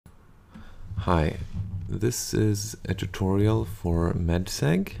Hi, this is a tutorial for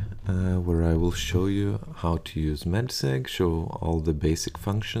MedSeg where I will show you how to use MedSeg, show all the basic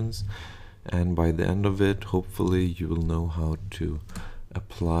functions, and by the end of it, hopefully you will know how to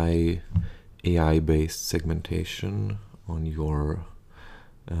apply AI-based segmentation on your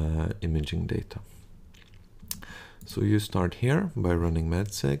imaging data. So you start here by running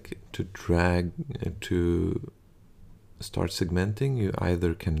MedSeg. To start segmenting, you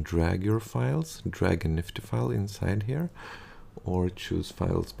either can drag your files, drag a Nifty file inside here, or choose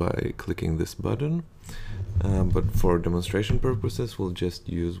files by clicking this button. But for demonstration purposes, we'll just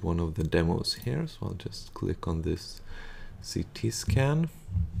use one of the demos here. So I'll just click on this CT scan.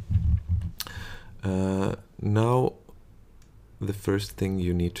 Now, the first thing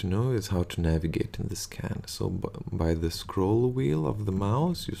you need to know is how to navigate in the scan. So by the scroll wheel of the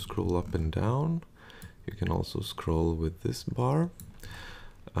mouse, you scroll up and down. You can also scroll with this bar.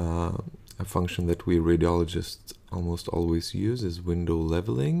 A function that we radiologists almost always use is window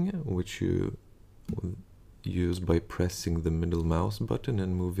leveling, which you use by pressing the middle mouse button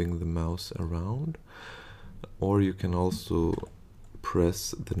and moving the mouse around. Or you can also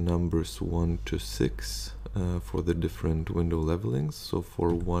press the numbers 1 to 6 for the different window levelings. So for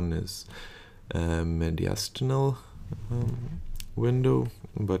 1 is mediastinal window,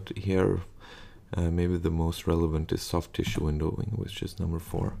 but here maybe the most relevant is soft tissue windowing, which is number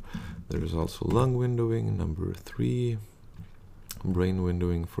 4. There is also lung windowing, number 3, brain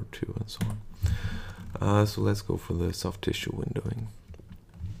windowing for 2, and so on. So let's go for the soft tissue windowing.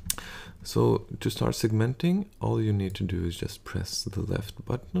 So to start segmenting, all you need to do is just press the left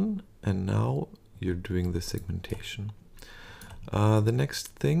button, and now you're doing the segmentation. The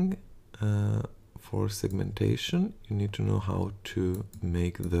next thing for segmentation, you need to know how to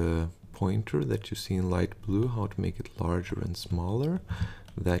make the pointer that you see in light blue, how to make it larger and smaller.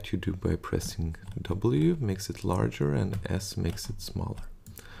 That you do by pressing W, makes it larger, and S makes it smaller.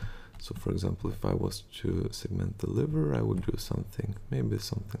 So for example, if I was to segment the liver, I would do maybe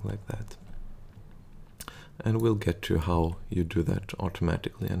something like that. And we'll get to how you do that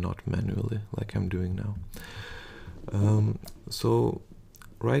automatically and not manually, like I'm doing now. So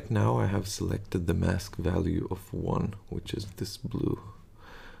right now I have selected the mask value of 1, which is this blue.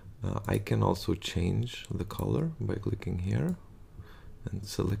 I can also change the color by clicking here and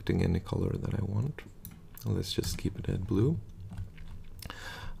selecting any color that I want. Let's just keep it at blue.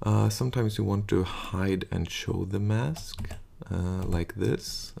 Sometimes you want to hide and show the mask like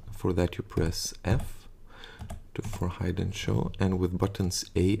this. For that you press F for hide and show, and with buttons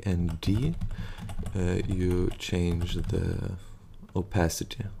A and D you change the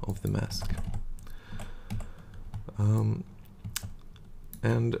opacity of the mask.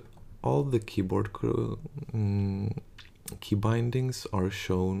 And all the keyboard key bindings are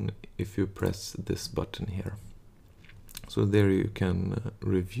shown if you press this button here. So there you can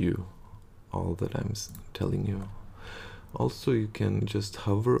review all that I'm telling you. Also, you can just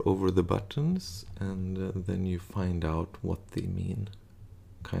hover over the buttons and then you find out what they mean,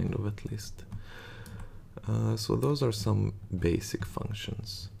 kind of at least. So those are some basic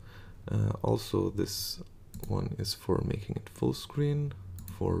functions. Also, this one is for making it full screen,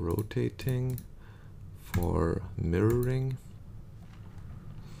 for rotating, for mirroring.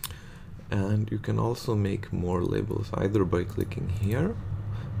 And you can also make more labels either by clicking here,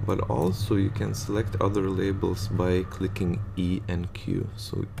 but also you can select other labels by clicking E and Q.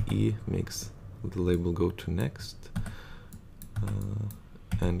 So E makes the label go to next,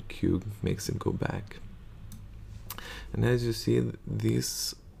 and Q makes it go back. And as you see,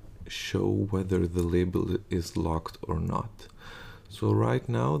 these show whether the label is locked or not. So right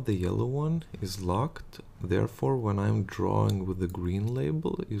now the yellow one is locked, therefore when I'm drawing with the green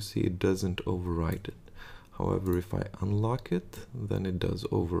label, you see it doesn't override it. However, if I unlock it, then it does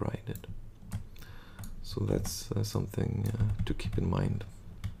override it. So that's something to keep in mind.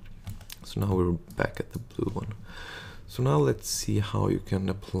 So now we're back at the blue one. So now let's see how you can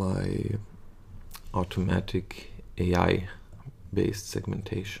apply automatic AI-based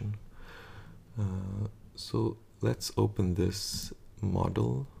segmentation. So let's open this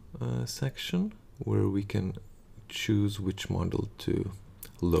model section where we can choose which model to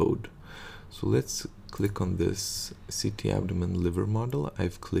load. So let's click on this CT abdomen liver model.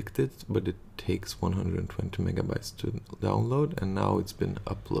 I've clicked it, but it takes 120 megabytes to download, and now it's been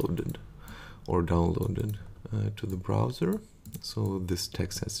uploaded or downloaded to the browser. So this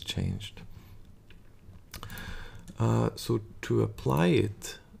text has changed. So to apply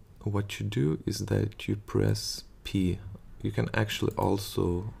it, what you do is that you press P. You can actually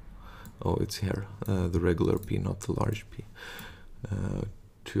also, oh, it's here, the regular P, not the large P.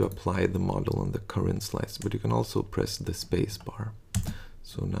 to apply the model on the current slice, but you can also press the space bar.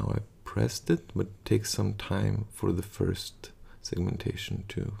 So now I pressed it, but it takes some time for the first segmentation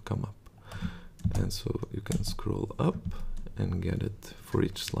to come up. And so you can scroll up and get it for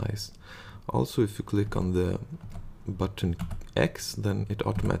each slice. Also, if you click on the button X, then it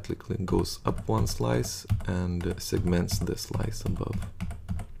automatically goes up one slice and segments the slice above.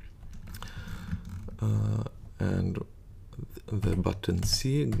 And the button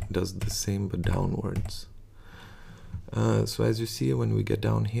C does the same but downwards. So as you see, when we get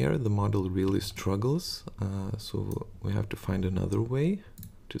down here, the model really struggles. So we have to find another way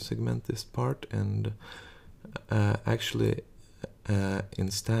to segment this part. And actually, in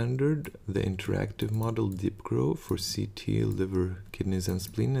standard, the interactive model Deep Grow for CT, liver, kidneys, and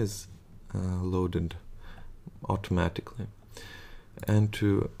spleen is loaded automatically. And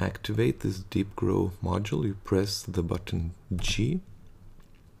to activate this Deep Grow module, you press the button G.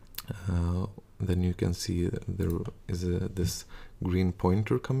 Then you can see there is this green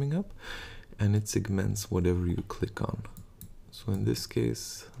pointer coming up, and it segments whatever you click on. So in this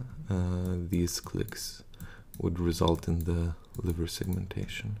case, these clicks would result in the liver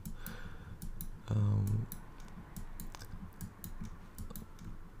segmentation.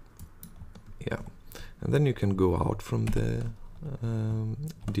 Yeah, and then you can go out from the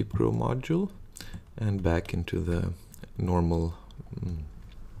Deep Grow module and back into the normal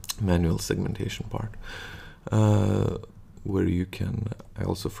manual segmentation part, where you can, I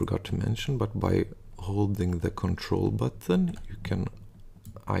also forgot to mention, but by holding the control button, you can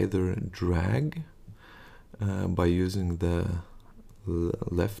either drag by using the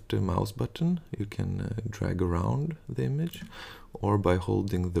left mouse button, you can drag around the image, or by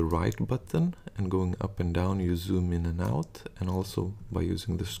holding the right button and going up and down, you zoom in and out, and also by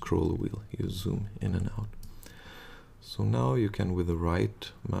using the scroll wheel, you zoom in and out. So now you can, with the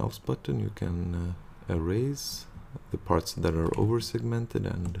right mouse button, you can erase the parts that are over segmented,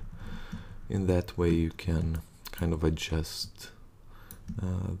 and in that way you can kind of adjust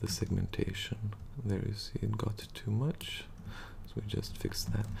the segmentation. There you see it got too much, so we just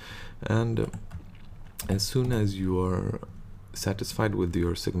fixed that. And as soon as you are satisfied with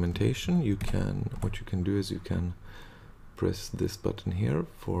your segmentation, you can, what you can do is you can press this button here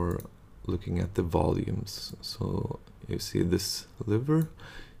for looking at the volumes. So you see this liver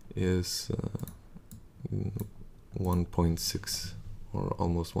is 1.6 or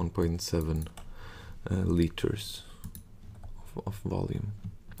almost 1.7 liters of volume.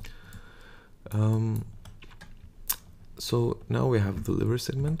 So now we have the liver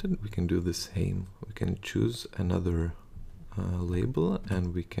segmented. We can do the same. We can choose another label,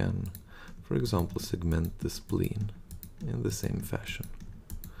 and we can, for example, segment the spleen in the same fashion.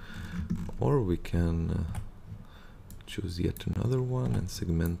 Or we can choose yet another one and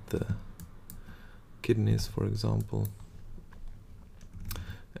segment the kidneys, for example,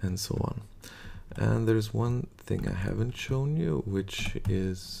 and so on. And there's one thing I haven't shown you, which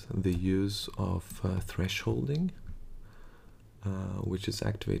is the use of thresholding, which is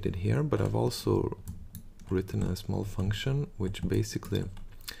activated here, but I've also written a small function which basically,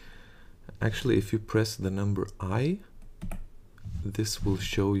 actually if you press the number I, this will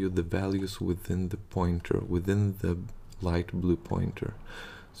show you the values within the pointer, within the light blue pointer.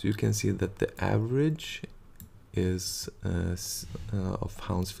 So you can see that the average is of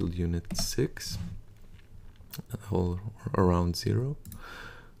Hounsfield unit 6, or around 0.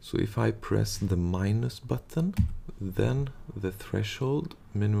 So if I press the minus button, then the threshold,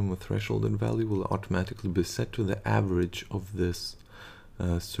 minimum thresholded value, will automatically be set to the average of this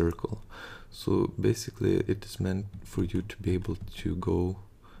circle. So basically it is meant for you to be able to go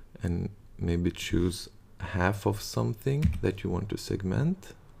and maybe choose half of something that you want to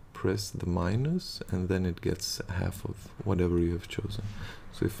segment, press the minus, and then it gets half of whatever you have chosen.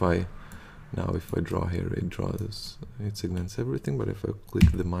 So if I draw here, it segments everything, but if I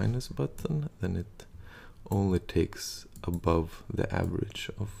click the minus button, then it only takes above the average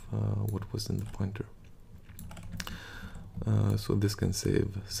of what was in the pointer. So this can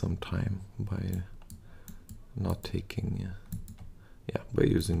save some time by not taking, by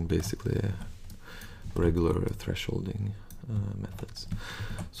using basically regular thresholding methods.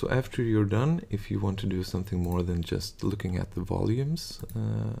 So after you're done, if you want to do something more than just looking at the volumes,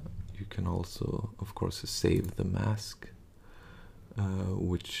 you can also, of course, save the mask,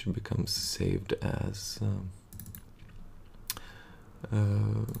 which becomes saved as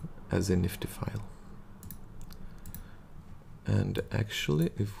a Nifty file. And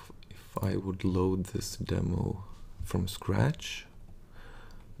actually, if I would load this demo from scratch,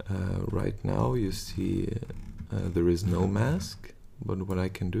 right now you see there is no mask, but what I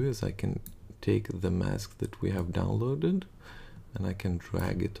can do is I can take the mask that we have downloaded and I can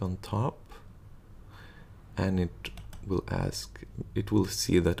drag it on top, and it will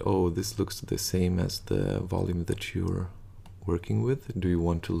see that, oh, this looks the same as the volume that you're working with. Do you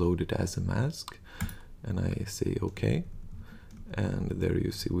want to load it as a mask? And I say okay, and there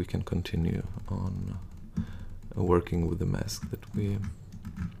you see we can continue on working with the mask that we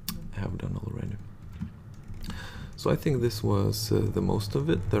have done already. So I think this was the most of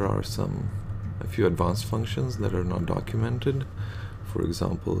it. There are a few advanced functions that are not documented. For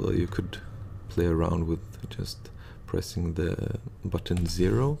example, you could play around with just pressing the button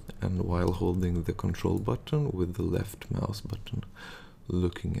 0 and while holding the control button with the left mouse button,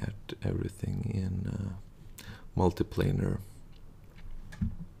 looking at everything in multiplanar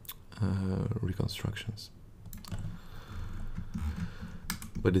reconstructions.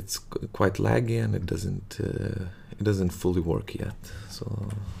 But it's quite laggy and it doesn't fully work yet, so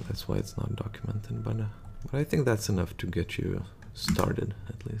that's why it's not documented. But I think that's enough to get you started,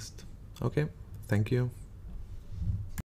 at least. Okay, thank you.